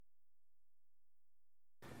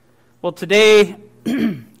Well, today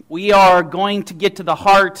we are going to get to the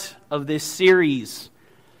heart of this series.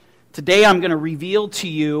 Today I'm going to reveal to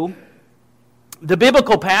you the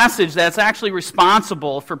biblical passage that's actually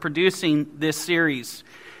responsible for producing this series.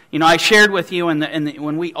 You know, I shared with you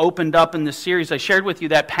when we opened up in this series, I shared with you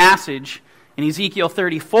that passage in Ezekiel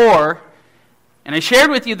 34, and I shared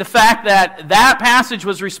with you the fact that that passage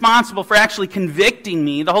was responsible for actually convicting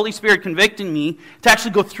me, the Holy Spirit convicting me, to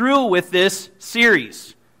actually go through with this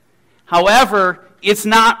series. However, it's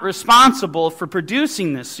not responsible for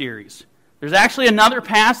producing this series. There's actually another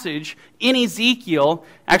passage in Ezekiel,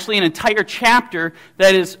 actually an entire chapter,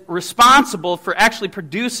 that is responsible for actually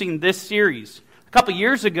producing this series. A couple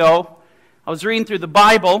years ago, I was reading through the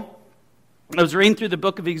Bible, I was reading through the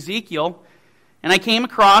book of Ezekiel, and I came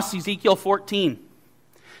across Ezekiel 14.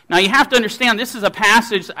 Now you have to understand, this is a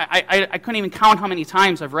passage, I couldn't even count how many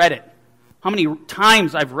times I've read it, how many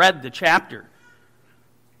times I've read the chapter.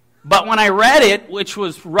 But when I read it, which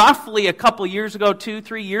was roughly a couple years ago,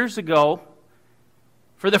 2-3 years ago,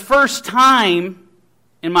 for the first time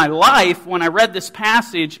in my life, when I read this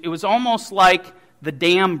passage, it was almost like the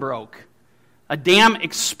dam broke. A dam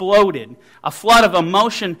exploded. A flood of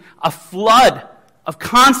emotion, a flood of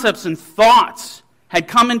concepts and thoughts had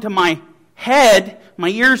come into my head. My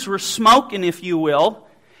ears were smoking, if you will,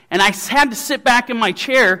 and I had to sit back in my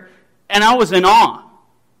chair, and I was in awe.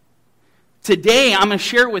 Today, I'm going to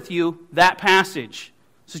share with you that passage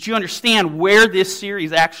so that you understand where this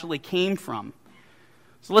series actually came from.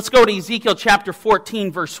 So let's go to Ezekiel chapter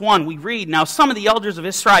 14, verse 1. We read, "Now some of the elders of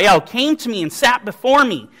Israel came to me and sat before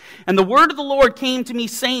me, and the word of the Lord came to me,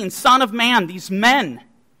 saying, Son of man, these men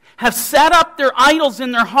have set up their idols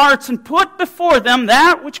in their hearts and put before them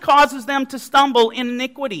that which causes them to stumble in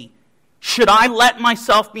iniquity. Should I let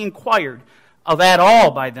myself be inquired of at all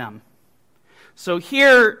by them?" So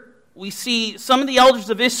here we see some of the elders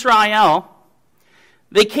of Israel,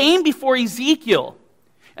 they came before Ezekiel,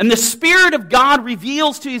 and the Spirit of God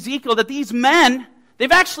reveals to Ezekiel that these men,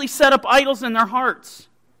 they've actually set up idols in their hearts.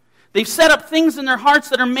 They've set up things in their hearts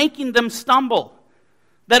that are making them stumble,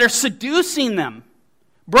 that are seducing them,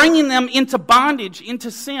 bringing them into bondage, into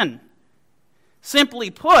sin. Simply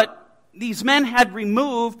put, these men had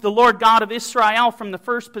removed the Lord God of Israel from the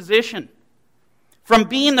first position, from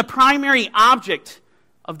being the primary object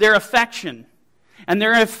of their affection. And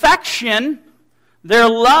their affection, their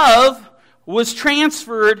love, was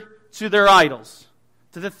transferred to their idols,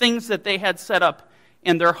 to the things that they had set up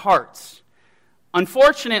in their hearts.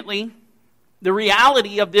 Unfortunately, the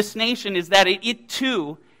reality of this nation is that it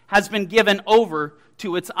too has been given over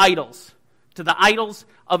to its idols, to the idols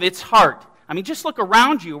of its heart. I mean, just look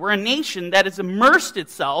around you. We're a nation that has immersed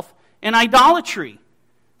itself in idolatry.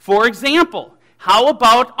 For example, how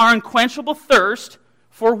about our unquenchable thirst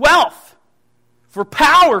for wealth, for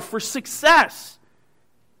power, for success?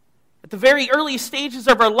 At the very earliest stages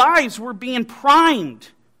of our lives, we're being primed.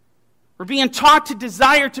 We're being taught to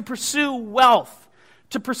desire to pursue wealth,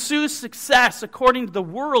 to pursue success according to the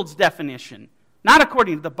world's definition. Not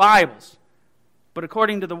according to the Bible's, but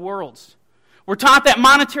according to the world's. We're taught that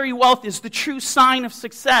monetary wealth is the true sign of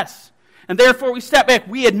success. And therefore we step back,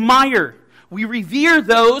 we admire, we revere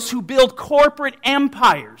those who build corporate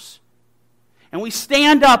empires. And we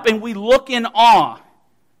stand up and we look in awe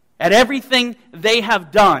at everything they have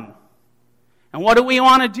done. And what do we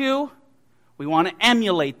want to do? We want to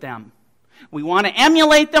emulate them. We want to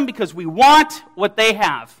emulate them because we want what they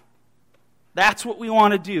have. That's what we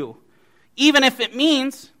want to do. Even if it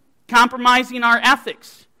means compromising our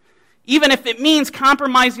ethics. Even if it means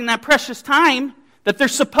compromising that precious time that they're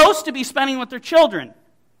supposed to be spending with their children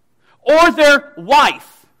or their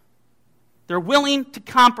wife. They're willing to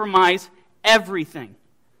compromise everything.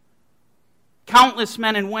 Countless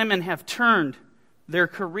men and women have turned their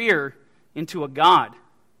career into a god.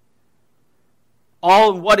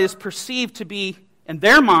 All what is perceived to be, in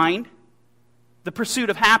their mind, the pursuit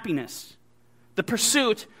of happiness, the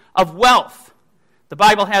pursuit of wealth. The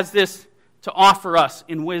Bible has this to offer us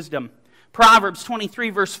in wisdom. Proverbs 23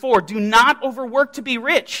 verse 4, "Do not overwork to be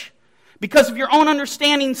rich. Because of your own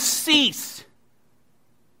understanding, cease."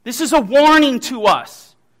 This is a warning to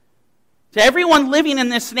us. To everyone living in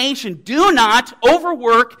this nation, do not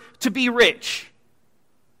overwork to be rich.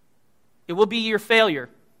 It will be your failure.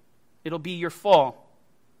 It'll be your fall.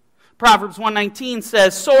 Proverbs 1:19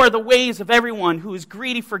 says, "So are the ways of everyone who is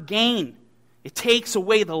greedy for gain. It takes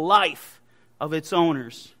away the life of its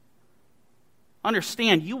owners."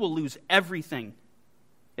 Understand, you will lose everything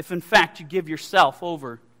if in fact you give yourself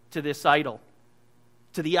over to this idol,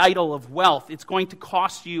 to the idol of wealth. It's going to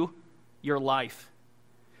cost you your life.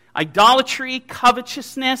 Idolatry,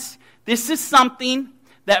 covetousness, this is something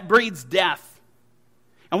that breeds death.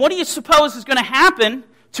 And what do you suppose is going to happen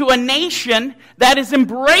to a nation that is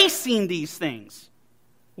embracing these things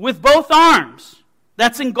with both arms,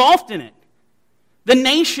 that's engulfed in it? The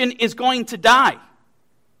nation is going to die.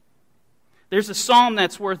 There's a psalm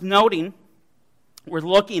that's worth noting, worth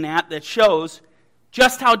looking at, that shows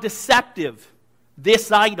just how deceptive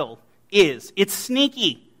this idol is. It's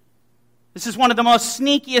sneaky. This is one of the most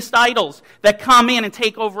sneakiest idols that come in and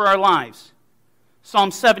take over our lives.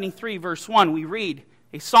 Psalm 73, verse 1, we read,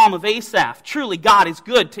 a psalm of Asaph. Truly God is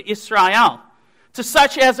good to Israel, to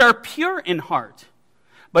such as are pure in heart.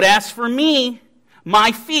 But as for me,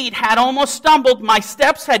 my feet had almost stumbled, my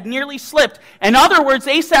steps had nearly slipped. In other words,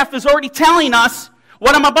 Asaph is already telling us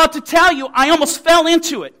what I'm about to tell you. I almost fell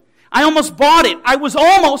into it. I almost bought it. I was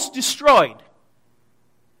almost destroyed.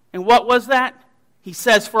 And what was that? He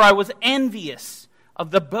says, for I was envious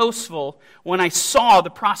of the boastful when I saw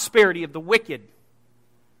the prosperity of the wicked.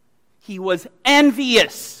 He was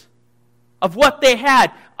envious of what they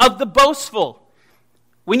had, of the boastful.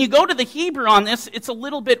 When you go to the Hebrew on this, it's a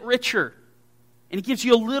little bit richer. And it gives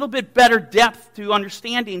you a little bit better depth to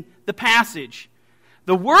understanding the passage.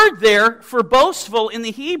 The word there for boastful in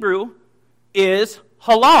the Hebrew is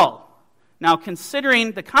halal. Now,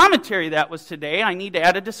 considering the commentary that was today, I need to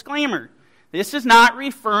add a disclaimer. This is not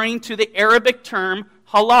referring to the Arabic term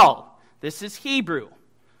halal. This is Hebrew.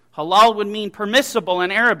 Halal would mean permissible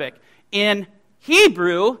in Arabic. In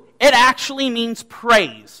Hebrew, it actually means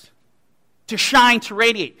praise. To shine, to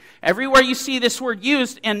radiate. Everywhere you see this word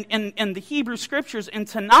used in the Hebrew scriptures, in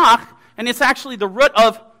Tanakh, and it's actually the root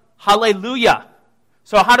of hallelujah.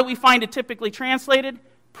 So how do we find it typically translated?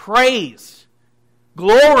 Praise.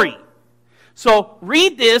 Glory. So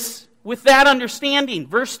read this with that understanding.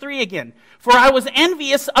 Verse 3 again. For I was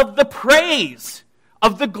envious of the praise,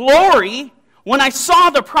 of the glory, when I saw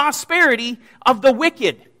the prosperity of the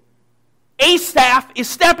wicked. Asaph is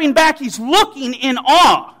stepping back. He's looking in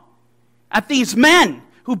awe at these men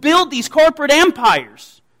who build these corporate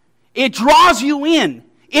empires. It draws you in.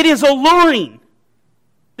 It is alluring.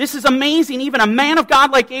 This is amazing. Even a man of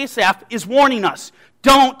God like Asaph is warning us.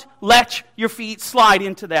 Don't let your feet slide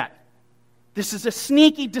into that. This is a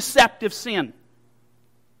sneaky, deceptive sin.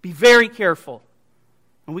 Be very careful.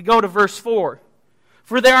 And we go to verse 4.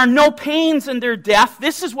 For there are no pains in their death.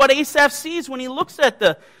 This is what Asaph sees when he looks at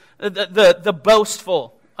the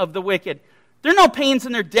boastful of the wicked. There are no pains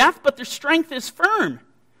in their death, but their strength is firm.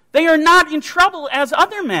 They are not in trouble as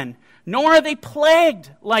other men, nor are they plagued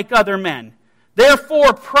like other men.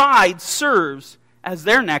 Therefore pride serves as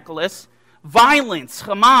their necklace. Violence,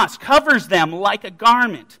 Hamas, covers them like a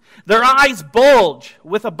garment. Their eyes bulge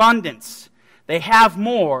with abundance. They have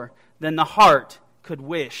more than the heart could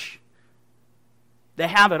wish. They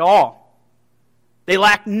have it all. They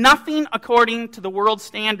lack nothing according to the world's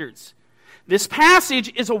standards. This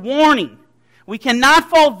passage is a warning. We cannot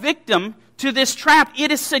fall victim to this trap.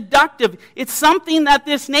 It is seductive. It's something that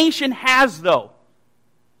this nation has, though.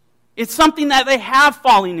 It's something that they have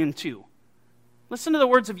fallen into. Listen to the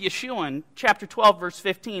words of Yeshua in chapter 12, verse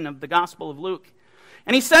 15 of the Gospel of Luke.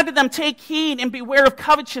 And he said to them, take heed and beware of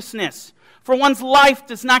covetousness, for one's life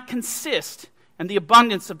does not consist in the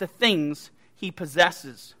abundance of the things he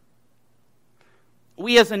possesses.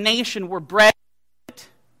 We as a nation were bred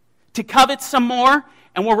to covet some more,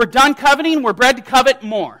 and when we're done coveting, we're bred to covet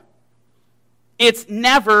more. It's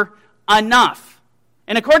never enough.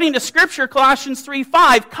 And according to Scripture, Colossians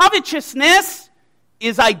 3:5, covetousness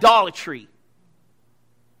is idolatry.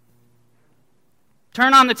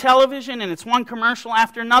 Turn on the television and it's one commercial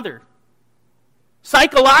after another.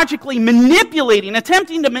 Psychologically manipulating,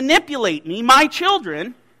 attempting to manipulate me, my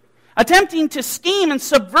children, attempting to scheme and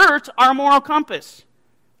subvert our moral compass.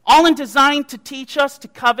 All in designed to teach us to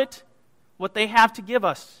covet what they have to give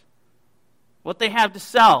us, what they have to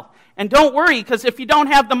sell. And don't worry, because if you don't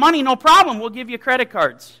have the money, no problem, we'll give you credit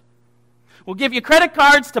cards. We'll give you credit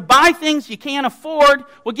cards to buy things you can't afford.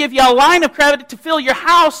 We'll give you a line of credit to fill your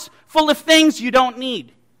house full of things you don't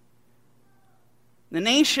need. The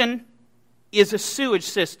nation is a sewage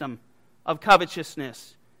system of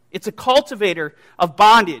covetousness. It's a cultivator of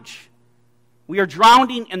bondage. We are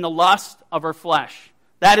drowning in the lust of our flesh.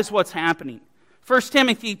 That is what's happening. 1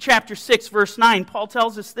 Timothy chapter 6, verse 9, Paul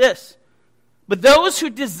tells us this. But those who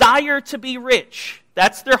desire to be rich,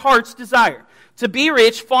 that's their heart's desire, to be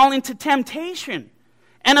rich fall into temptation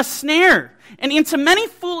and a snare, and into many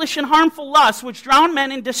foolish and harmful lusts which drown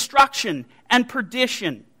men in destruction and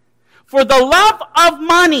perdition. For the love of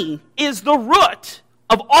money is the root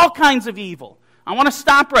of all kinds of evil. I want to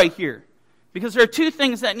stop right here, because there are two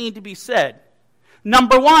things that need to be said.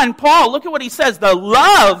 Number one, Paul, look at what he says, the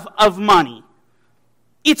love of money.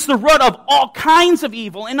 It's the root of all kinds of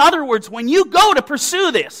evil. In other words, when you go to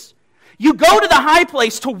pursue this, you go to the high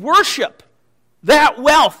place to worship that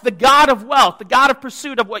wealth, the God of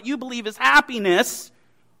pursuit of what you believe is happiness,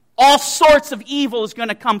 all sorts of evil is going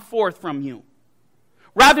to come forth from you.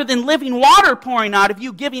 Rather than living water pouring out of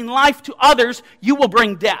you, giving life to others, you will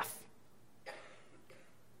bring death.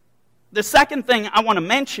 The second thing I want to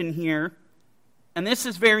mention here, and this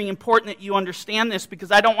is very important that you understand this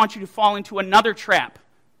because I don't want you to fall into another trap.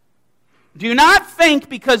 Do not think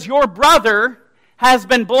because your brother has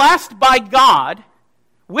been blessed by God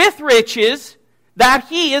with riches that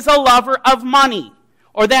he is a lover of money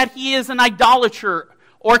or that he is an idolater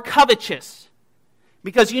or covetous.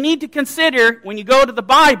 Because you need to consider, when you go to the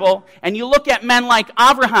Bible and you look at men like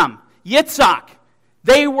Abraham, Yitzhak,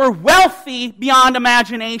 they were wealthy beyond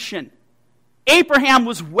imagination. Abraham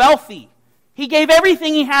was wealthy. He gave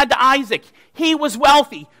everything he had to Isaac. He was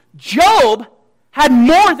wealthy. Job had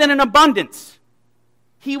more than an abundance.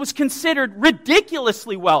 He was considered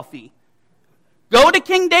ridiculously wealthy. Go to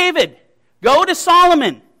King David. Go to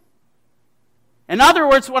Solomon. In other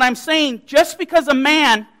words, what I'm saying, just because a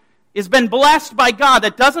man has been blessed by God,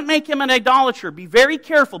 that doesn't make him an idolater. Be very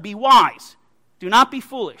careful. Be wise. Do not be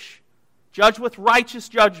foolish. Judge with righteous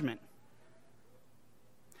judgment.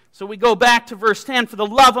 So we go back to verse 10. For the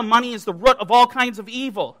love of money is the root of all kinds of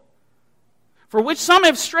evil, for which some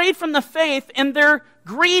have strayed from the faith in their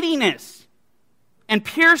greediness and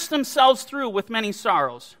pierced themselves through with many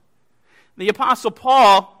sorrows. The Apostle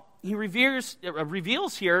Paul, he reveals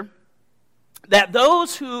here that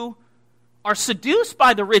those who are seduced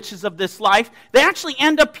by the riches of this life, they actually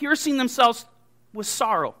end up piercing themselves with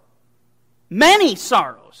sorrow. Many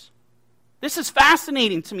sorrows. This is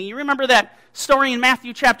fascinating to me. You remember that story in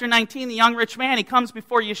Matthew chapter 19, the young rich man, he comes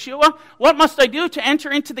before Yeshua. What must I do to enter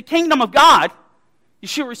into the kingdom of God?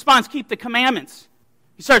 Yeshua responds, keep the commandments.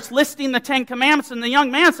 He starts listing the 10 commandments, and the young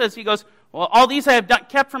man says, he goes, well, all these I have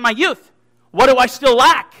kept from my youth. What do I still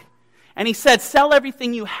lack? And he said, sell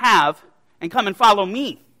everything you have and come and follow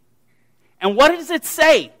me. And what does it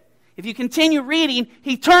say? If you continue reading,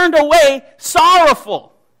 he turned away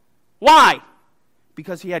sorrowful. Why?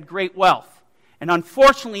 Because he had great wealth. And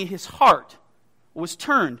unfortunately, his heart was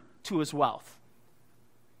turned to his wealth.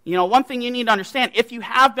 You know, one thing you need to understand, if you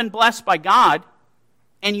have been blessed by God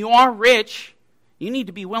and you are rich, you need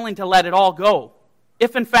to be willing to let it all go.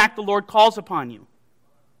 If in fact the Lord calls upon you.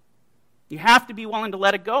 You have to be willing to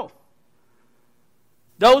let it go.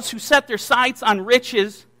 Those who set their sights on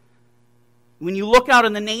riches, when you look out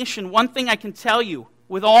in the nation, one thing I can tell you,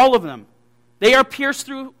 with all of them, they are pierced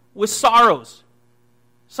through with sorrows.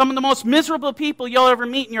 Some of the most miserable people you'll ever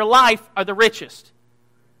meet in your life are the richest.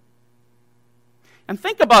 And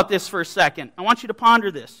think about this for a second. I want you to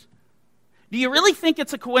ponder this. Do you really think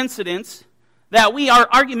it's a coincidence that we are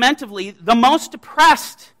argumentatively the most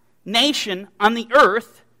depressed nation on the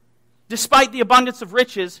earth, despite the abundance of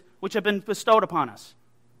riches which have been bestowed upon us?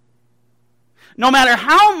 No matter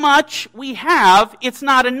how much we have, it's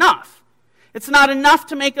not enough. It's not enough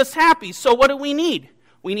to make us happy. So what do we need?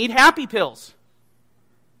 We need happy pills.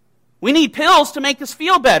 We need pills to make us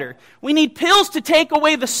feel better. We need pills to take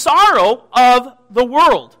away the sorrow of the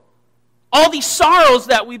world. All these sorrows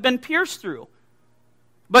that we've been pierced through.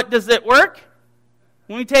 But does it work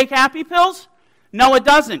when we take happy pills? No, it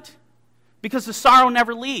doesn't. Because the sorrow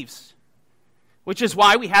never leaves. Which is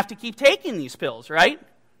why we have to keep taking these pills, right?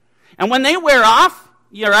 And when they wear off,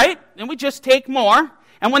 right, then we just take more.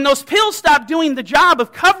 And when those pills stop doing the job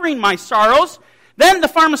of covering my sorrows, then the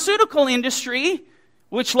pharmaceutical industry,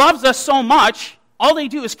 which loves us so much, all they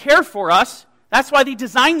do is care for us. That's why they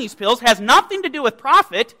design these pills. It has nothing to do with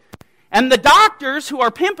profit. And the doctors who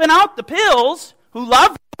are pimping out the pills, who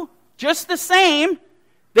love you just the same,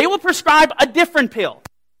 they will prescribe a different pill.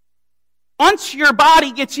 Once your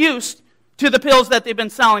body gets used to the pills that they've been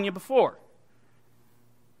selling you before.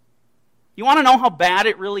 You want to know how bad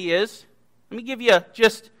it really is? Let me give you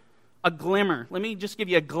just a glimmer. Let me just give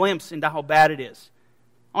you a glimpse into how bad it is.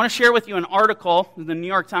 I want to share with you an article in the New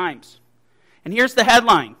York Times. And here's the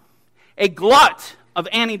headline. A glut of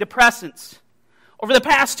antidepressants. Over the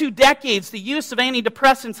past 2 decades, the use of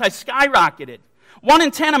antidepressants has skyrocketed. 1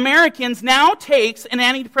 in 10 Americans now takes an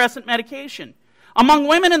antidepressant medication. Among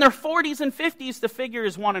women in their 40s and 50s, the figure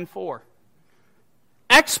is 1 in 4.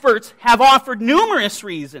 Experts have offered numerous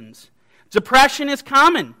reasons. Depression is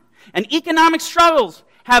common, and economic struggles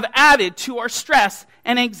have added to our stress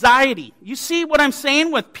and anxiety. You see what I'm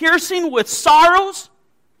saying with piercing with sorrows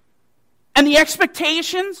and the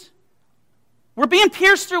expectations? We're being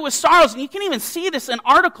pierced through with sorrows, and you can even see this in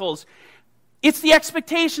articles. It's the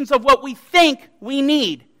expectations of what we think we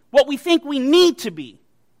need, what we think we need to be.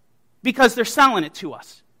 because they're selling it to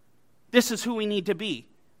us. This is who we need to be.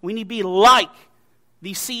 We need to be like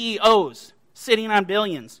these CEOs sitting on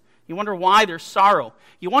billions. You wonder why there's sorrow.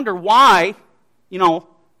 You wonder why,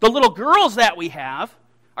 the little girls that we have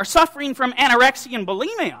are suffering from anorexia and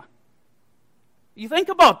bulimia. You think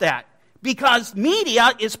about that. Because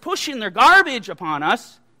media is pushing their garbage upon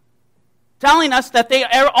us, telling us that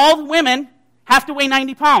all the women have to weigh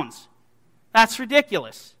 90 pounds. That's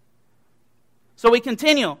ridiculous. So we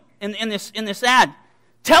continue in this ad.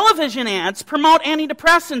 Television ads promote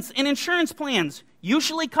antidepressants and insurance plans,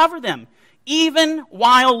 usually cover them, even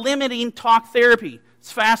while limiting talk therapy.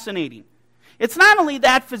 It's fascinating. It's not only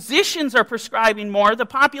that physicians are prescribing more, the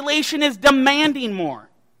population is demanding more.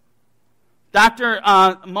 Dr.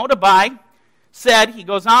 Modabai said, he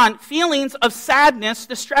goes on, feelings of sadness,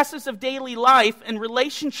 the stresses of daily life, and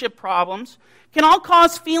relationship problems can all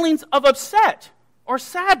cause feelings of upset or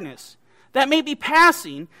sadness that may be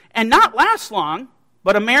passing and not last long,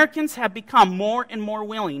 but Americans have become more and more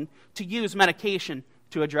willing to use medication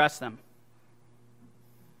to address them.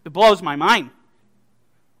 It blows my mind.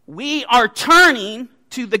 We are turning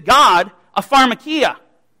to the God of pharmakia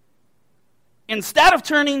instead of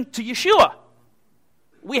turning to Yeshua.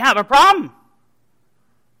 We have a problem.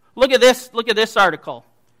 Look at this article.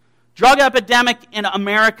 Drug epidemic in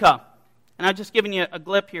America. And I've just given you a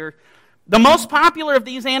blip here. The most popular of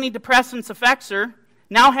these antidepressants effects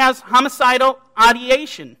now has homicidal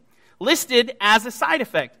ideation listed as a side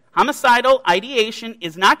effect. Homicidal ideation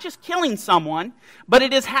is not just killing someone, but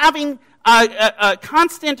it is having a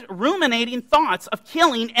constant ruminating thoughts of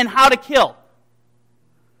killing and how to kill.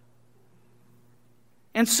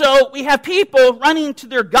 And so we have people running to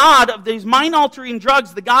their god of these mind-altering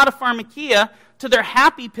drugs, the god of pharmakia, to their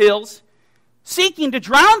happy pills, seeking to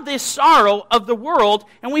drown this sorrow of the world,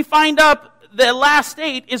 and we find out the last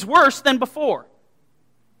state is worse than before.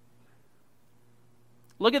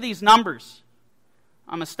 Look at these numbers.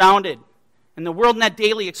 I'm astounded. In the WorldNet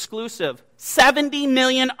Daily exclusive, 70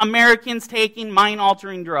 million Americans taking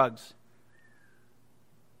mind-altering drugs.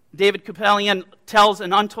 David Kupelian tells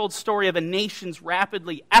an untold story of a nation's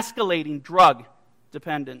rapidly escalating drug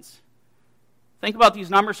dependence. Think about these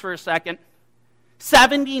numbers for a second.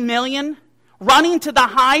 70 million running to the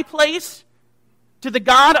high place, to the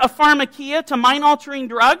god of pharmakia, to mind-altering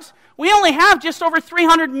drugs. We only have just over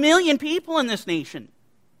 300 million people in this nation.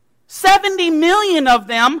 70 million of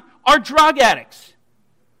them are drug addicts.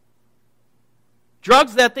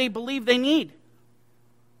 Drugs that they believe they need.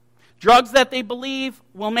 Drugs that they believe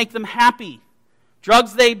will make them happy.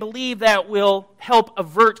 Drugs they believe that will help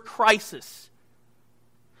avert crisis.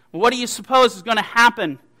 What do you suppose is going to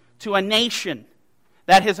happen to a nation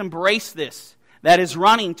that has embraced this, that is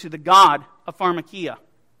running to the god of pharmakia?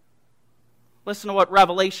 Listen to what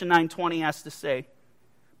Revelation 9:20 has to say.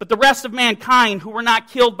 But the rest of mankind who were not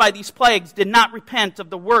killed by these plagues did not repent of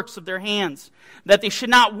the works of their hands, that they should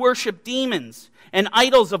not worship demons and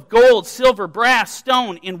idols of gold, silver, brass,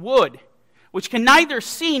 stone, and wood, which can neither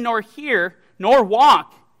see nor hear nor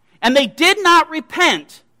walk. And they did not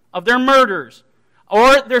repent of their murders,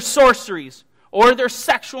 or their sorceries, or their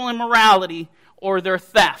sexual immorality, or their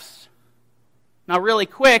thefts. Now really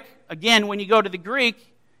quick, again, when you go to the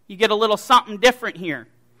Greek, you get a little something different here.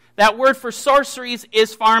 That word for sorceries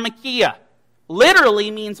is pharmakia.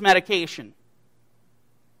 Literally means medication.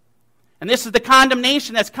 And this is the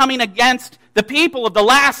condemnation that's coming against the people of the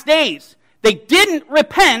last days. They didn't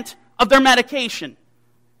repent of their medication.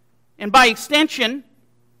 And by extension,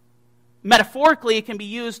 metaphorically, it can be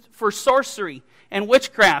used for sorcery and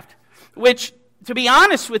witchcraft, which, to be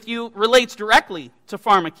honest with you, relates directly to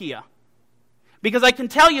pharmakia. Because I can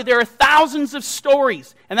tell you there are thousands of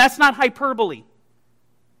stories, and that's not hyperbole.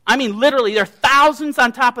 I mean, literally, there are thousands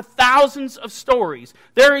on top of thousands of stories.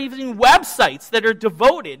 There are even websites that are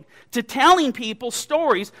devoted to telling people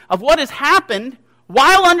stories of what has happened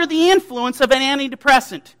while under the influence of an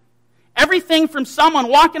antidepressant. Everything from someone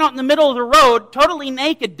walking out in the middle of the road, totally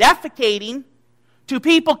naked, defecating, to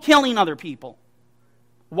people killing other people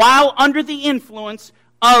while under the influence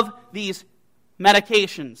of these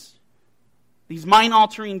medications, these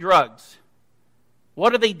mind-altering drugs.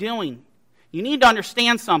 What are they doing? You need to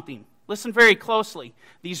understand something. Listen very closely.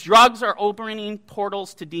 These drugs are opening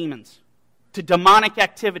portals to demons, to demonic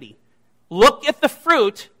activity. Look at the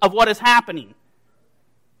fruit of what is happening.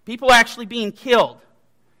 People are actually being killed.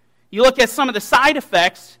 You look at some of the side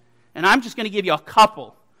effects, and I'm just going to give you a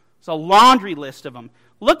couple. It's a laundry list of them.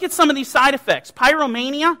 Look at some of these side effects.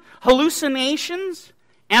 Pyromania, hallucinations,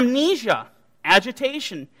 amnesia,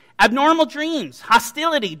 agitation, abnormal dreams,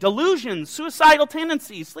 hostility, delusions, suicidal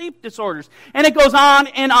tendencies, sleep disorders, and it goes on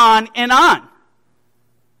and on and on.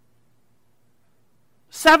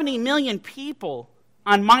 70 million people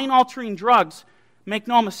on mind-altering drugs, make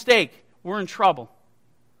no mistake, we're in trouble.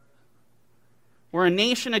 We're a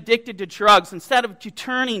nation addicted to drugs. Instead of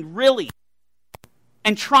turning really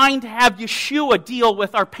and trying to have Yeshua deal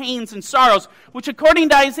with our pains and sorrows, which according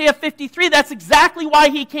to Isaiah 53, that's exactly why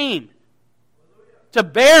he came. To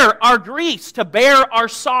bear our griefs, to bear our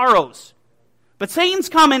sorrows. But Satan's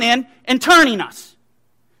coming in and turning us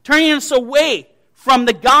away from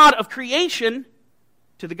the God of creation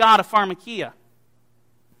to the God of pharmakia.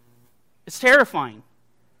 It's terrifying.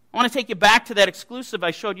 I want to take you back to that exclusive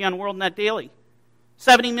I showed you on WorldNet Daily.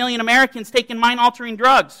 70 million Americans taking mind-altering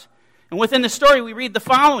drugs. And within the story, we read the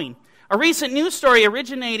following. A recent news story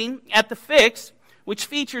originating at The Fix, which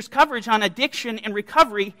features coverage on addiction and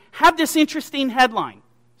recovery, had this interesting headline.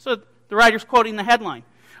 So the writer's quoting the headline.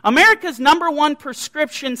 America's #1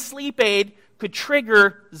 prescription sleep aid could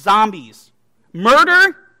trigger zombies,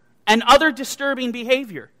 murder, and other disturbing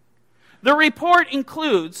behavior. The report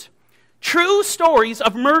includes true stories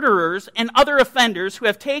of murderers and other offenders who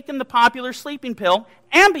have taken the popular sleeping pill,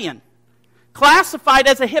 Ambien, classified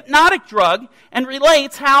as a hypnotic drug, and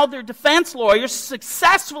relates how their defense lawyers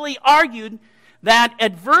successfully argued that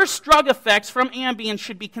adverse drug effects from Ambien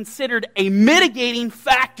should be considered a mitigating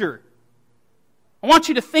factor. I want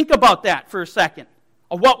you to think about that for a second,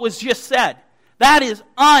 of what was just said. That is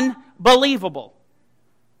unbelievable.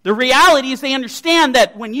 The reality is they understand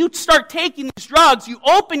that when you start taking these drugs, you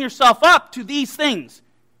open yourself up to these things,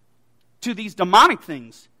 to these demonic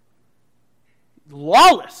things.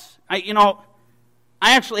 Lawless. I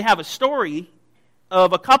actually have a story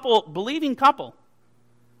of a believing couple,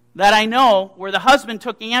 that I know where the husband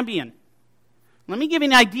took Ambien. Let me give you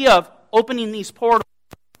an idea of opening these portals.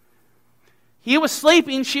 He was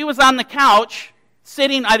sleeping, she was on the couch,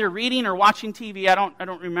 sitting either reading or watching TV, I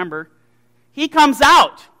don't remember. He comes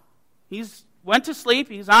out. He's went to sleep,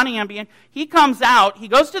 he's on Ambien. He comes out, he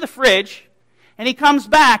goes to the fridge, and he comes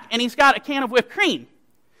back, and he's got a can of whipped cream.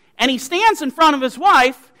 And he stands in front of his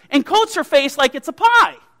wife and coats her face like it's a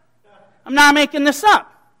pie. I'm not making this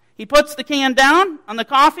up. He puts the can down on the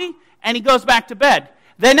coffee, and he goes back to bed.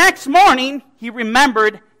 The next morning, he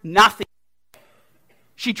remembered nothing.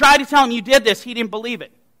 She tried to tell him, you did this. He didn't believe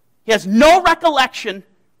it. He has no recollection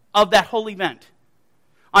of that whole event.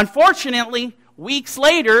 Unfortunately, weeks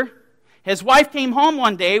later, his wife came home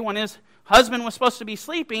one day when his husband was supposed to be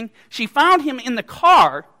sleeping. She found him in the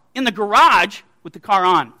car, in the garage, with the car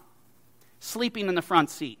on, sleeping in the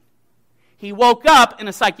front seat. He woke up in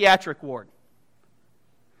a psychiatric ward.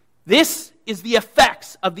 This is the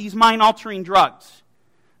effects of these mind-altering drugs.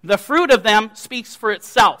 The fruit of them speaks for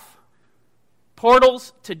itself.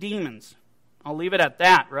 Portals to demons. I'll leave it at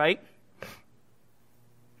that, right?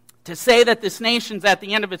 To say that this nation's at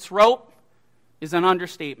the end of its rope is an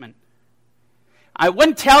understatement. I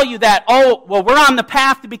wouldn't tell you that, we're on the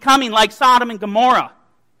path to becoming like Sodom and Gomorrah,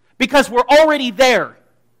 because we're already there.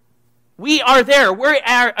 We are there.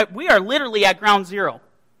 We are literally at ground zero.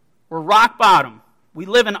 We're rock bottom. We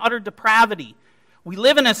live in utter depravity. We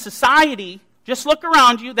live in a society, just look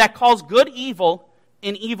around you, that calls good evil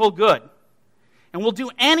and evil good. And we'll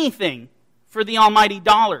do anything for the almighty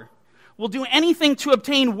dollar. We'll do anything to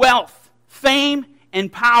obtain wealth, fame,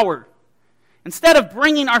 and power. Instead of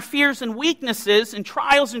bringing our fears and weaknesses and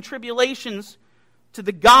trials and tribulations to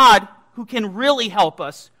the God who can really help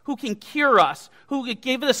us, who can cure us, who can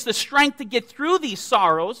give us the strength to get through these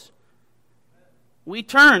sorrows, we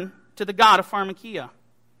turn to the God of pharmakia.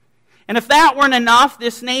 And if that weren't enough,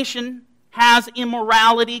 this nation has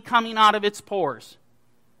immorality coming out of its pores.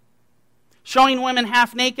 Showing women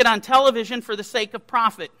half naked on television for the sake of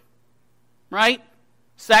profit. Right?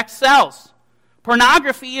 Sex sells.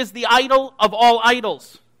 Pornography is the idol of all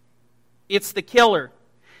idols. It's the killer.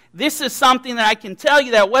 This is something that I can tell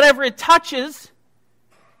you that whatever it touches,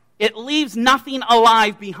 it leaves nothing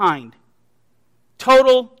alive behind.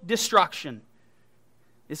 Total destruction.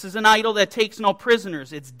 This is an idol that takes no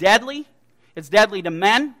prisoners. It's deadly. It's deadly to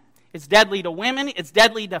men. It's deadly to women. It's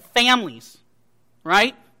deadly to families.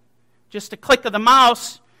 Right? Just a click of the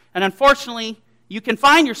mouse, and unfortunately, you can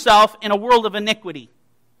find yourself in a world of iniquity.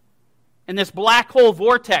 In this black hole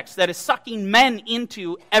vortex that is sucking men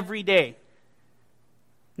into every day.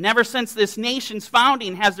 Never since this nation's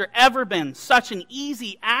founding has there ever been such an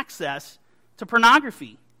easy access to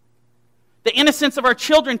pornography. The innocence of our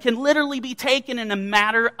children can literally be taken in a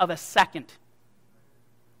matter of a second.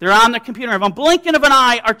 They're on their computer. In a blinking of an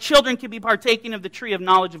eye, our children can be partaking of the tree of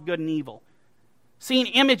knowledge of good and evil. Seeing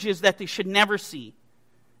images that they should never see.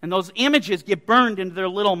 And those images get burned into their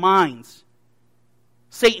little minds.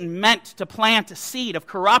 Satan meant to plant a seed of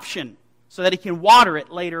corruption so that he can water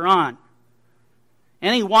it later on.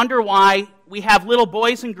 Any wonder why we have little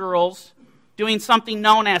boys and girls doing something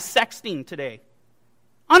known as sexting today?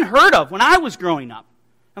 Unheard of when I was growing up.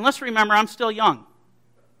 And let's remember, I'm still young.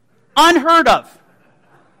 Unheard of.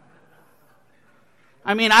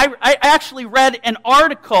 I mean, I actually read an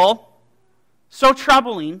article so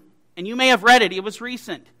troubling, and you may have read it, it was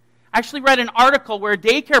recent. I actually read an article where a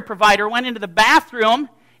daycare provider went into the bathroom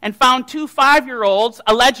and found 2 5-year-olds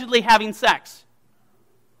allegedly having sex.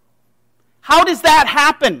 How does that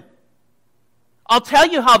happen? I'll tell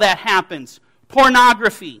you how that happens.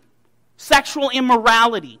 Pornography, sexual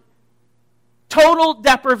immorality, total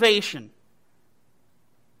deprivation.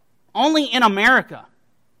 Only in America.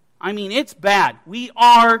 I mean, it's bad. We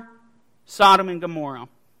are Sodom and Gomorrah.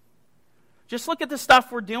 Just look at the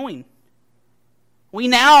stuff we're doing. We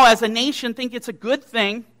now, as a nation, think it's a good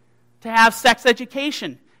thing to have sex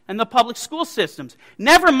education in the public school systems.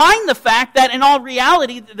 Never mind the fact that, in all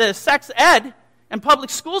reality, the sex ed and public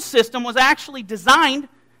school system was actually designed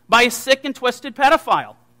by a sick and twisted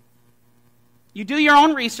pedophile. You do your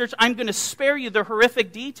own research. I'm going to spare you the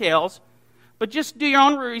horrific details, but just do your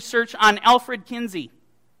own research on Alfred Kinsey.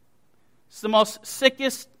 It's the most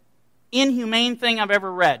sickest, inhumane thing I've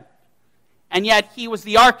ever read. And yet, he was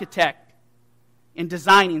the architect in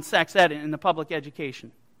designing sex ed in the public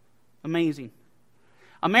education. Amazing.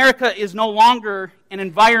 America is no longer an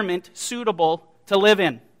environment suitable to live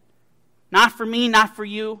in. Not for me, not for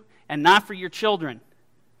you, and not for your children.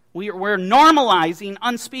 We're normalizing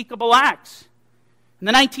unspeakable acts. In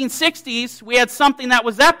the 1960s, we had something that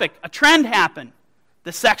was epic. A trend happened.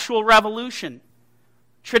 The sexual revolution.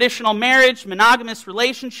 Traditional marriage, monogamous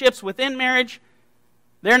relationships within marriage,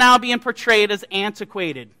 they're now being portrayed as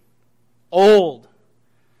antiquated, old.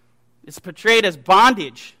 It's portrayed as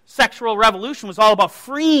bondage. Sexual revolution was all about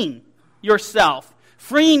freeing yourself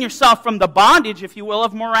from the bondage, if you will,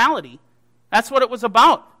 of morality. That's what it was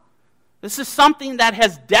about. This is something that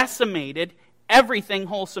has decimated everything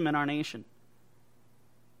wholesome in our nation.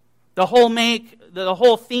 The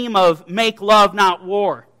whole theme of make love, not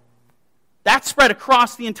war. That spread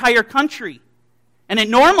across the entire country. And it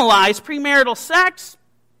normalized premarital sex,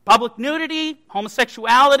 public nudity,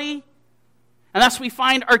 homosexuality. And thus we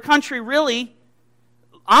find our country really,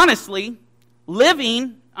 honestly,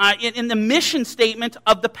 living in the mission statement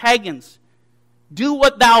of the pagans. Do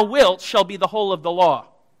what thou wilt shall be the whole of the law.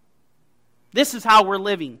 This is how we're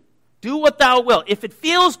living. Do what thou wilt. If it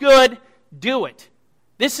feels good, do it.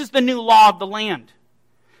 This is the new law of the land.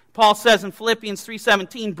 Paul says in Philippians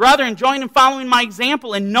 3:17, Brethren, join in following my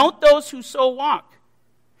example, and note those who so walk,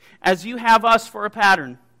 as you have us for a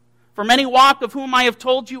pattern. For many walk, of whom I have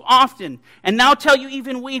told you often, and now tell you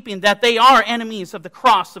even weeping, that they are enemies of the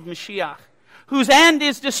cross of Mashiach, whose end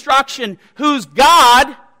is destruction, whose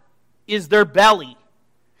God is their belly,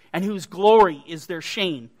 and whose glory is their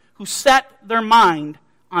shame, who set their mind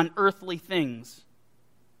on earthly things.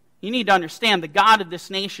 You need to understand the God of this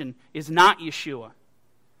nation is not Yeshua.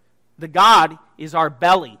 The God is our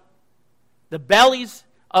belly. The bellies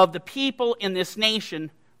of the people in this nation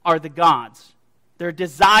are the gods. Their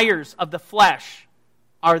desires of the flesh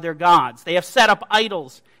are their gods. They have set up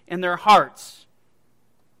idols in their hearts.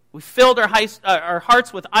 We filled our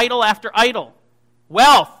hearts with idol after idol.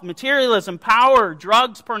 Wealth, materialism, power,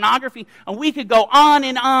 drugs, pornography, and we could go on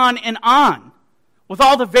and on and on with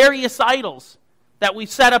all the various idols that we've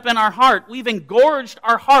set up in our heart. We've engorged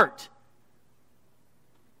our heart.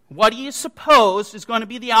 What do you suppose is going to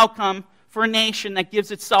be the outcome for a nation that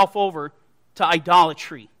gives itself over to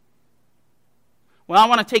idolatry? Well, I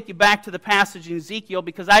want to take you back to the passage in Ezekiel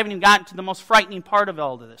because I haven't even gotten to the most frightening part of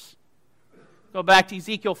all of this. Go back to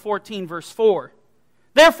Ezekiel 14, verse 4.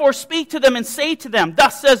 Therefore speak to them and say to them,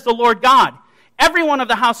 Thus says the Lord God, every one of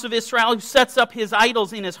the house of Israel who sets up his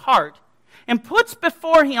idols in his heart and puts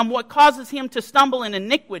before him what causes him to stumble in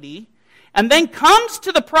iniquity, and then comes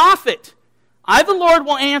to the prophet, I, the Lord,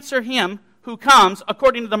 will answer him who comes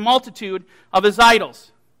according to the multitude of his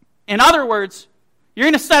idols. In other words, you're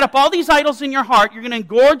going to set up all these idols in your heart, you're going to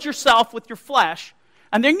engorge yourself with your flesh,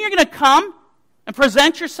 and then you're going to come and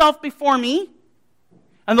present yourself before me.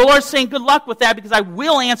 And the Lord's saying, good luck with that, because I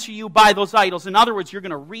will answer you by those idols. In other words, you're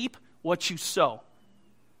going to reap what you sow.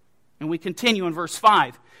 And we continue in verse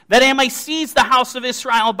 5. That I may seize the house of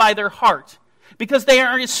Israel by their heart, because they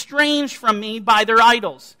are estranged from me by their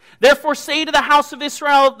idols. Therefore say to the house of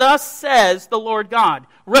Israel, Thus says the Lord God,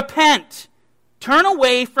 Repent, turn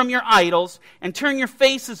away from your idols, and turn your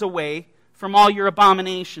faces away from all your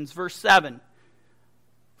abominations. Verse 7.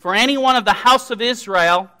 For any one of the house of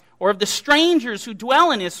Israel, or of the strangers who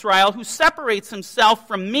dwell in Israel, who separates himself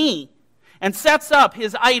from me, and sets up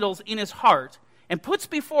his idols in his heart, and puts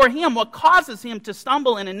before him what causes him to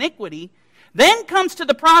stumble in iniquity, then comes to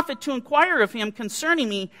the prophet to inquire of him concerning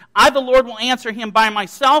me, I, the Lord, will answer him by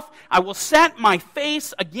myself. I will set my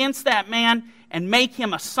face against that man and make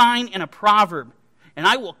him a sign and a proverb. And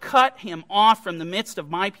I will cut him off from the midst of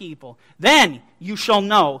my people. Then you shall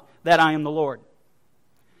know that I am the Lord.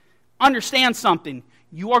 Understand something.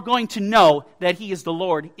 You are going to know that he is the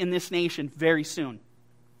Lord in this nation very soon.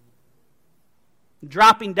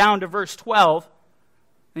 Dropping down to verse 12,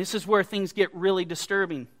 this is where things get really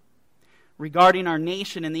disturbing regarding our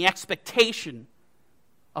nation and the expectation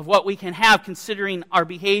of what we can have considering our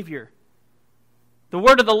behavior. The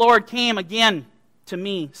word of the Lord came again to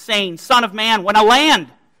me, saying, Son of man, when a land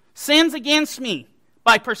sins against me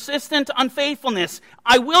by persistent unfaithfulness,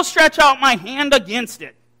 I will stretch out my hand against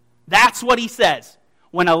it. That's what he says.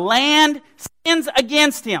 When a land sins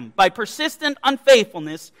against him by persistent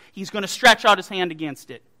unfaithfulness, he's going to stretch out his hand against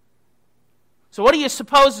it. So what do you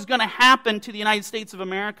suppose is going to happen to the United States of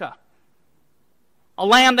America? A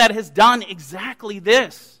land that has done exactly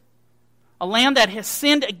this. A land that has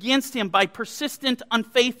sinned against him by persistent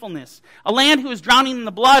unfaithfulness. A land who is drowning in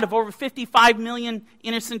the blood of over 55 million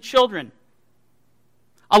innocent children.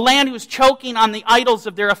 A land who is choking on the idols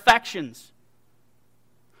of their affections.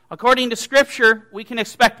 According to Scripture, we can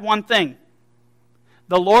expect one thing.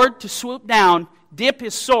 The Lord to swoop down, dip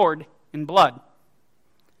his sword in blood.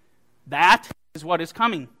 That is what is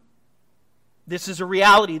coming. This is a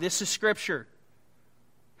reality. This is Scripture.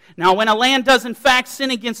 Now, when a land does in fact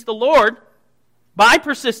sin against the Lord by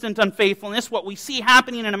persistent unfaithfulness, what we see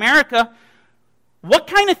happening in America, what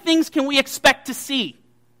kind of things can we expect to see?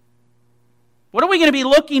 What are we going to be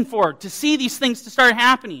looking for to see these things to start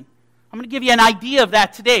happening? I'm going to give you an idea of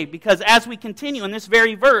that today, because as we continue in this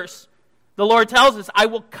very verse, the Lord tells us, I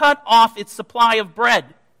will cut off its supply of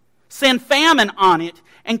bread, send famine on it,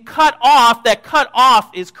 and cut off. That cut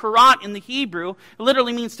off is karat in the Hebrew. It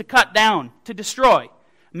literally means to cut down, to destroy.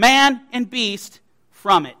 Man and beast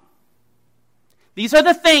from it. These are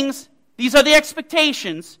the things, these are the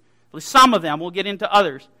expectations, at least some of them, we'll get into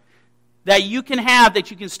others, that you can have, that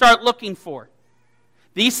you can start looking for.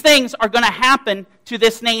 These things are going to happen to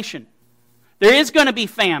this nation. There is going to be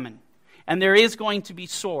famine, and there is going to be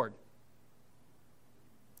sword.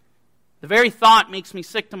 The very thought makes me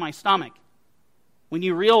sick to my stomach when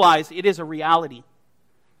you realize it is a reality.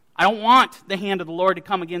 I don't want the hand of the Lord to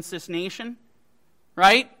come against this nation.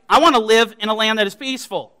 Right? I want to live in a land that is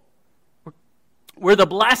peaceful, where the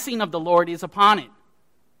blessing of the Lord is upon it.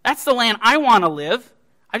 That's the land I want to live.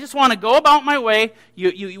 I just want to go about my way.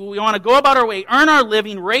 We want to go about our way, earn our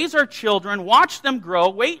living, raise our children, watch them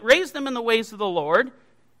grow, raise them in the ways of the Lord,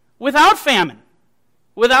 without famine,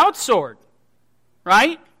 without sword.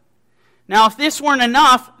 Right? Now, if this weren't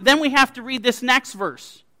enough, then we have to read this next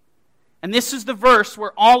verse. And this is the verse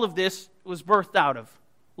where all of this was birthed out of.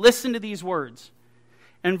 Listen to these words.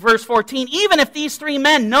 In verse 14, even if these three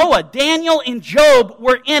men, Noah, Daniel, and Job,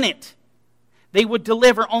 were in it, they would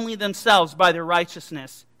deliver only themselves by their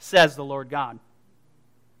righteousness, says the Lord God.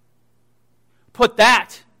 Put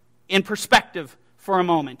that in perspective for a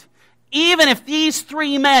moment. Even if these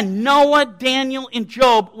three men, Noah, Daniel, and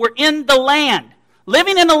Job, were in the land,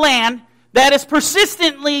 living in a land that is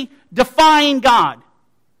persistently defying God,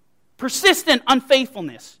 persistent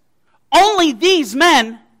unfaithfulness, only these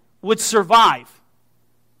men would survive.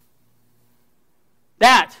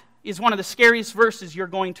 That is one of the scariest verses you're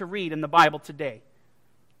going to read in the Bible today.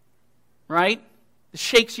 Right? It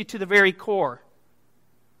shakes you to the very core.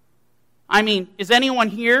 I mean, is anyone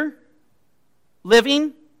here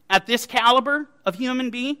living at this caliber of human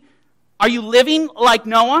being? Are you living like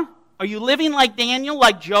Noah? Are you living like Daniel,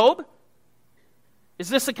 like Job? Is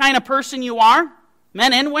this the kind of person you are?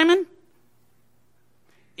 Men and women?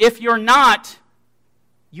 If you're not,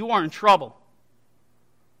 you are in trouble.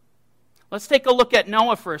 Let's take a look at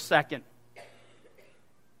Noah for a second.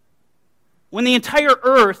 When the entire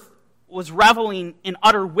earth was reveling in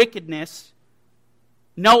utter wickedness,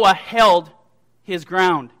 Noah held his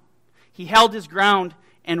ground. He held his ground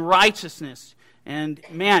in righteousness. And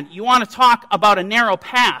man, you want to talk about a narrow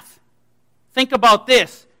path. Think about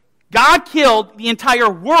this. God killed the entire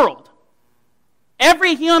world.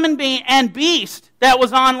 Every human being and beast that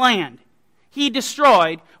was on land, he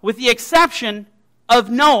destroyed, with the exception of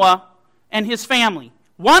Noah and his family.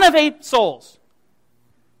 1 of 8 souls.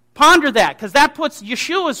 Ponder that, because that puts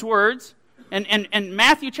Yeshua's words and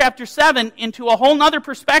Matthew chapter 7 into a whole nother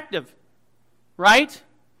perspective. Right?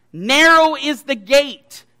 Narrow is the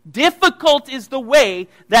gate. Difficult is the way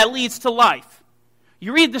that leads to life.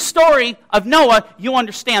 You read the story of Noah, you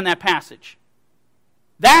understand that passage.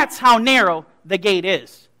 That's how narrow the gate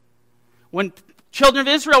is. When Children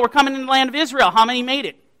of Israel were coming into the land of Israel. How many made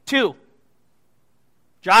it? 2.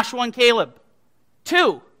 Joshua and Caleb.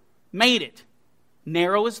 2 made it.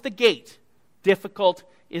 Narrow is the gate. Difficult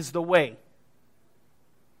is the way.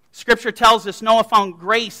 Scripture tells us Noah found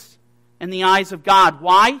grace in the eyes of God.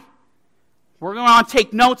 Why? We're going to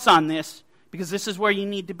take notes on this because this is where you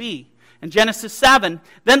need to be. In Genesis 7,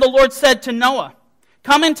 then the Lord said to Noah,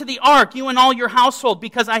 come into the ark, you and all your household,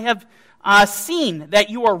 because I have seen that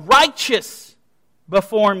you are righteous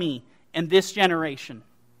before me in this generation.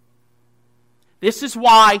 This is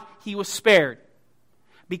why he was spared.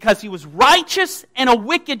 Because he was righteous in a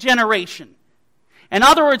wicked generation. In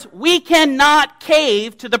other words, we cannot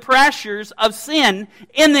cave to the pressures of sin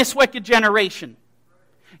in this wicked generation.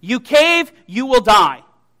 You cave, you will die.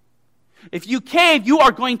 If you cave, you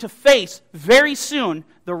are going to face very soon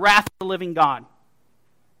the wrath of the living God.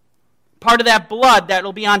 Part of that blood that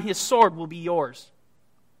will be on his sword will be yours.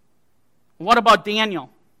 What about Daniel?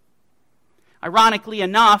 Ironically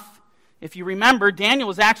enough, if you remember, Daniel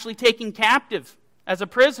was actually taken captive as a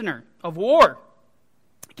prisoner of war.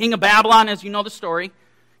 King of Babylon, as you know the story,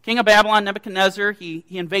 King of Babylon, Nebuchadnezzar, he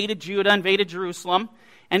invaded Judah, invaded Jerusalem,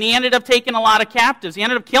 and he ended up taking a lot of captives. He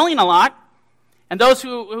ended up killing a lot, and those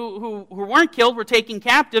who weren't killed were taken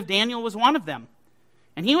captive. Daniel was one of them.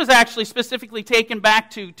 And he was actually specifically taken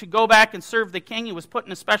back to go back and serve the king. He was put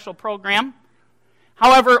in a special program.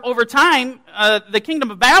 However, over time, the kingdom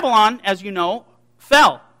of Babylon, as you know,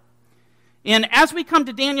 fell. And as we come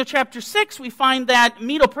to Daniel chapter 6, we find that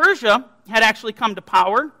Medo-Persia had actually come to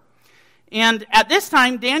power. And at this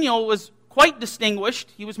time, Daniel was quite distinguished.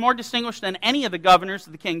 He was more distinguished than any of the governors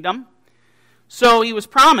of the kingdom. So he was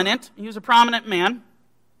prominent. He was a prominent man,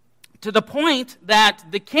 to the point that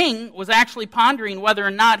the king was actually pondering whether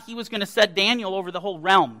or not he was going to set Daniel over the whole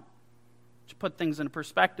realm. To put things in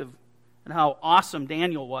perspective and how awesome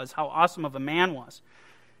Daniel was, how awesome of a man was.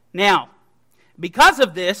 Now, because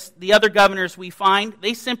of this, the other governors we find,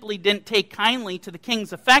 they simply didn't take kindly to the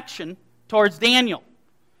king's affection towards Daniel.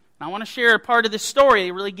 I want to share a part of this story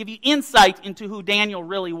to really give you insight into who Daniel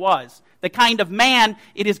really was. The kind of man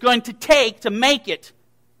it is going to take to make it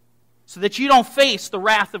so that you don't face the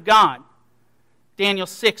wrath of God. Daniel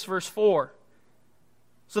 6, verse 4.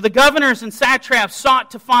 So the governors and satraps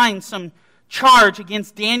sought to find some charge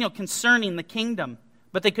against Daniel concerning the kingdom,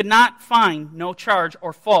 but they could not find no charge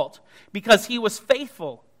or fault, because he was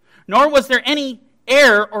faithful, nor was there any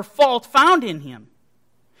error or fault found in him.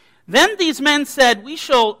 Then these men said, we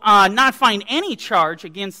shall not find any charge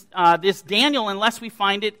against this Daniel unless we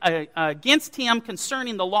find it against him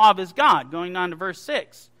concerning the law of his God. Going on to verse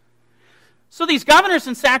 6. So these governors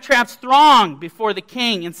and satraps thronged before the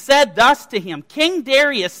king and said thus to him, King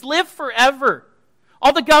Darius, live forever.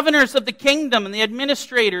 All the governors of the kingdom and the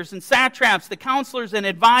administrators and satraps, the counselors and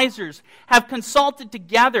advisors have consulted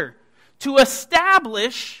together to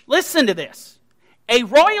establish, listen to this, a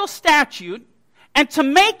royal statute and to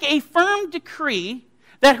make a firm decree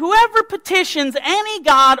that whoever petitions any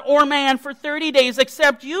god or man for 30 days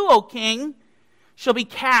except you, O king, shall be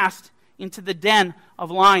cast into the den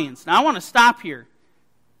of lions. Now I want to stop here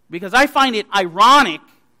because I find it ironic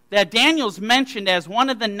that Daniel's mentioned as one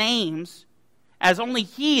of the names, as only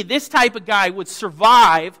he, this type of guy, would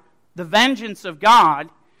survive the vengeance of God.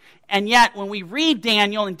 And yet when we read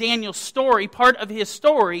Daniel and Daniel's story, part of his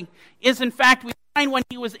story is in fact we find when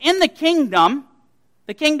he was in the kingdom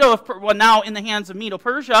of, well, now in the hands of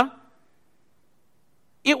Medo-Persia,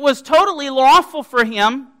 it was totally lawful for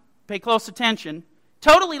him, pay close attention,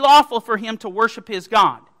 totally lawful for him to worship his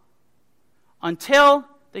God until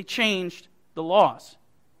they changed the laws.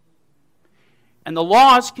 And the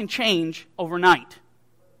laws can change overnight.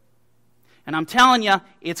 And I'm telling you,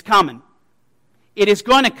 it's coming. It is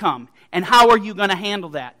going to come. And how are you going to handle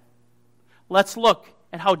that? Let's look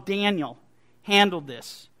at how Daniel handled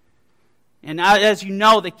this. And as you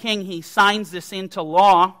know, the king, he signs this into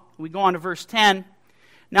law. We go on to verse 10.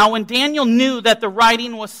 Now when Daniel knew that the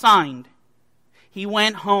writing was signed, he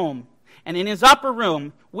went home. And in his upper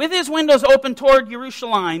room, with his windows open toward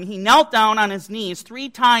Jerusalem, he knelt down on his knees 3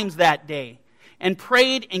 times that day and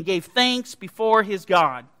prayed and gave thanks before his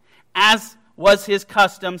God, as was his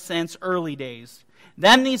custom since early days.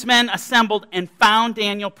 Then these men assembled and found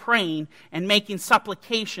Daniel praying and making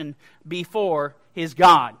supplication before his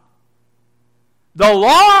God. The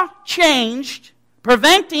law changed,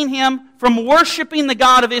 preventing him from worshiping the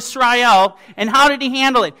God of Israel. And how did he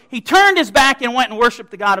handle it? He turned his back and went and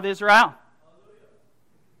worshiped the God of Israel.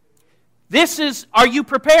 This is, are you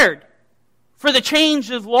prepared for the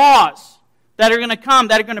change of laws that are going to come,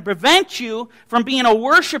 that are going to prevent you from being a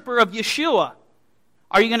worshiper of Yeshua?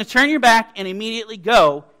 Are you going to turn your back and immediately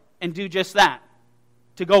go and do just that?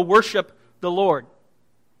 to go worship the Lord.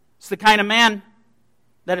 It's the kind of man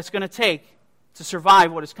that it's going to take to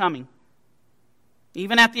survive what is coming.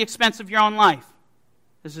 Even at the expense of your own life.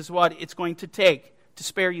 This is what it's going to take to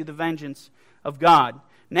spare you the vengeance of God.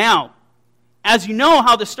 Now, as you know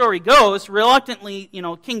how the story goes, reluctantly,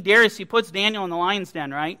 King Darius, he puts Daniel in the lion's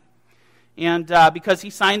den, right? And because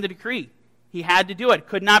he signed the decree. He had to do it. It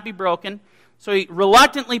could not be broken. So he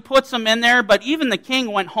reluctantly puts him in there, but even the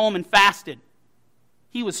king went home and fasted.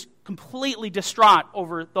 He was completely distraught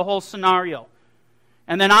over the whole scenario.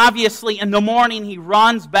 And then obviously in the morning he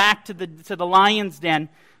runs back to the lion's den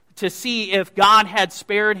to see if God had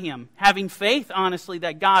spared him, having faith, honestly,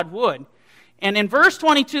 that God would. And in verse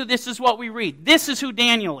 22, this is what we read. This is who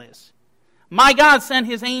Daniel is. My God sent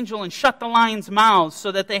his angel and shut the lions' mouths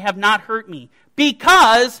so that they have not hurt me,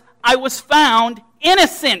 because I was found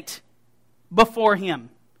innocent before him.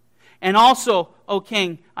 And also, O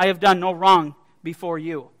king, I have done no wrong before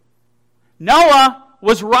you. Noah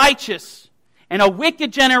was righteous and a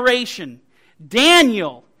wicked generation.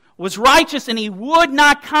 Daniel was righteous and he would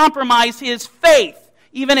not compromise his faith,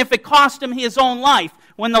 even if it cost him his own life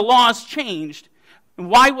when the laws changed. And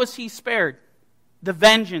why was he spared? The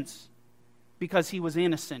vengeance. Because he was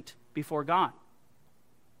innocent before God.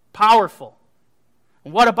 Powerful.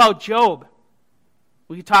 And what about Job?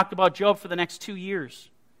 We could talk about Job for the next 2 years.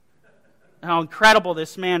 How incredible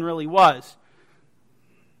this man really was.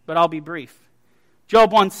 But I'll be brief.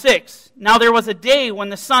 Job 1:6. Now there was a day when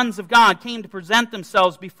the sons of God came to present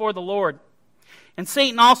themselves before the Lord. And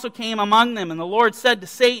Satan also came among them. And the Lord said to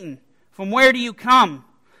Satan, from where do you come?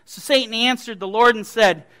 So Satan answered the Lord and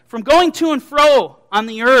said, from going to and fro on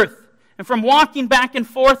the earth, and from walking back and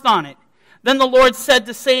forth on it. Then the Lord said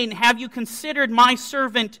to Satan, have you considered my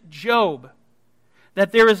servant Job,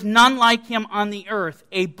 that there is none like him on the earth,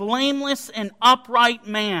 a blameless and upright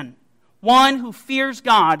man, one who fears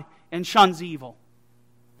God and shuns evil?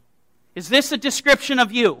 Is this a description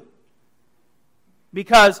of you?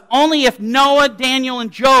 Because only if Noah, Daniel,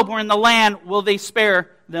 and Job were in the land will they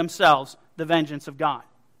spare themselves the vengeance of God.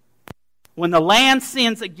 When the land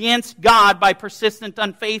sins against God by persistent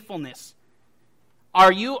unfaithfulness,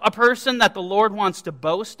 are you a person that the Lord wants to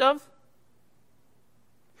boast of?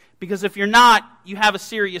 Because if you're not, you have a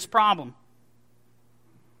serious problem.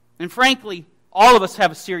 And frankly, all of us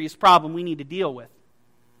have a serious problem we need to deal with,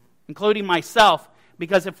 including myself,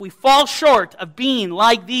 because if we fall short of being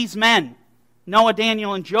like these men, Noah,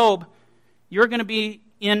 Daniel, and Job, you're going to be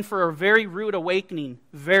in for a very rude awakening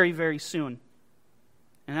very, very soon.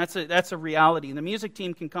 And that's a reality. The music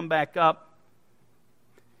team can come back up.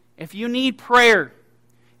 If you need prayer,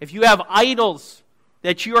 if you have idols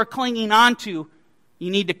that you are clinging on to, you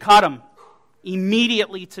need to cut them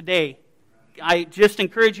immediately today. I just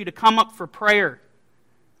encourage you to come up for prayer.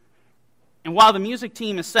 And while the music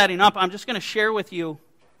team is setting up, I'm just going to share with you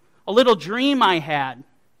a little dream I had.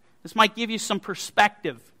 This might give you some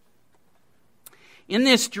perspective. In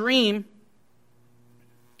this dream,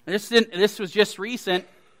 this was just recent,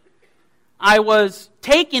 I was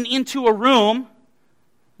taken into a room.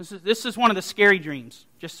 This is one of the scary dreams,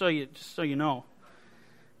 just so you know.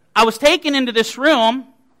 I was taken into this room,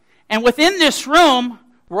 and within this room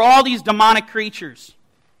were all these demonic creatures,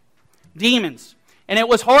 demons. And it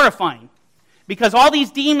was horrifying, because all these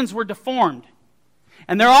demons were deformed.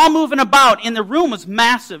 And they're all moving about, and the room was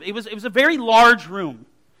massive. It was a very large room.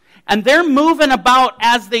 And they're moving about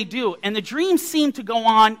as they do. And the dream seemed to go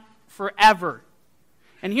on forever.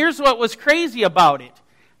 And here's what was crazy about it.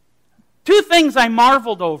 Two things I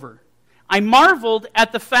marveled over. I marveled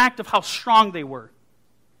at the fact of how strong they were.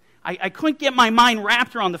 I couldn't get my mind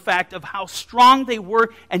wrapped around the fact of how strong they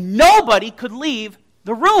were, and nobody could leave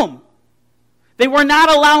the room. They were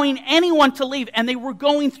not allowing anyone to leave, and they were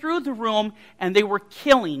going through the room, and they were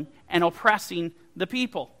killing and oppressing the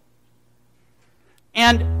people.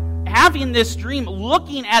 And having this dream,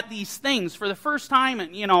 looking at these things for the first time,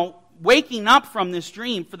 waking up from this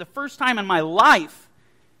dream for the first time in my life,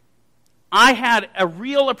 I had a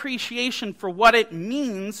real appreciation for what it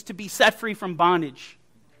means to be set free from bondage.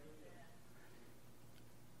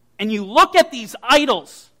 And you look at these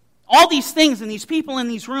idols, all these things and these people in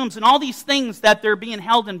these rooms and all these things that they're being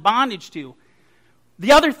held in bondage to.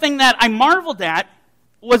 The other thing that I marveled at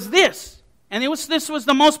was this. And this was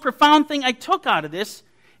the most profound thing I took out of this,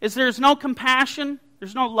 is there's no compassion,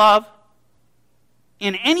 there's no love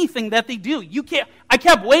in anything that they do. I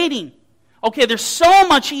kept waiting. Okay, there's so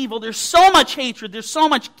much evil, there's so much hatred, there's so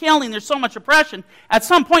much killing, there's so much oppression. At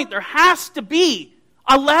some point there has to be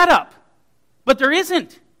a let-up. But there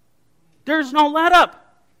isn't. There's no let-up.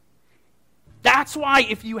 That's why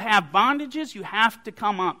if you have bondages, you have to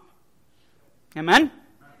come up. Amen?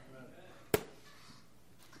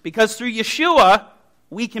 Because through Yeshua,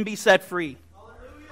 we can be set free.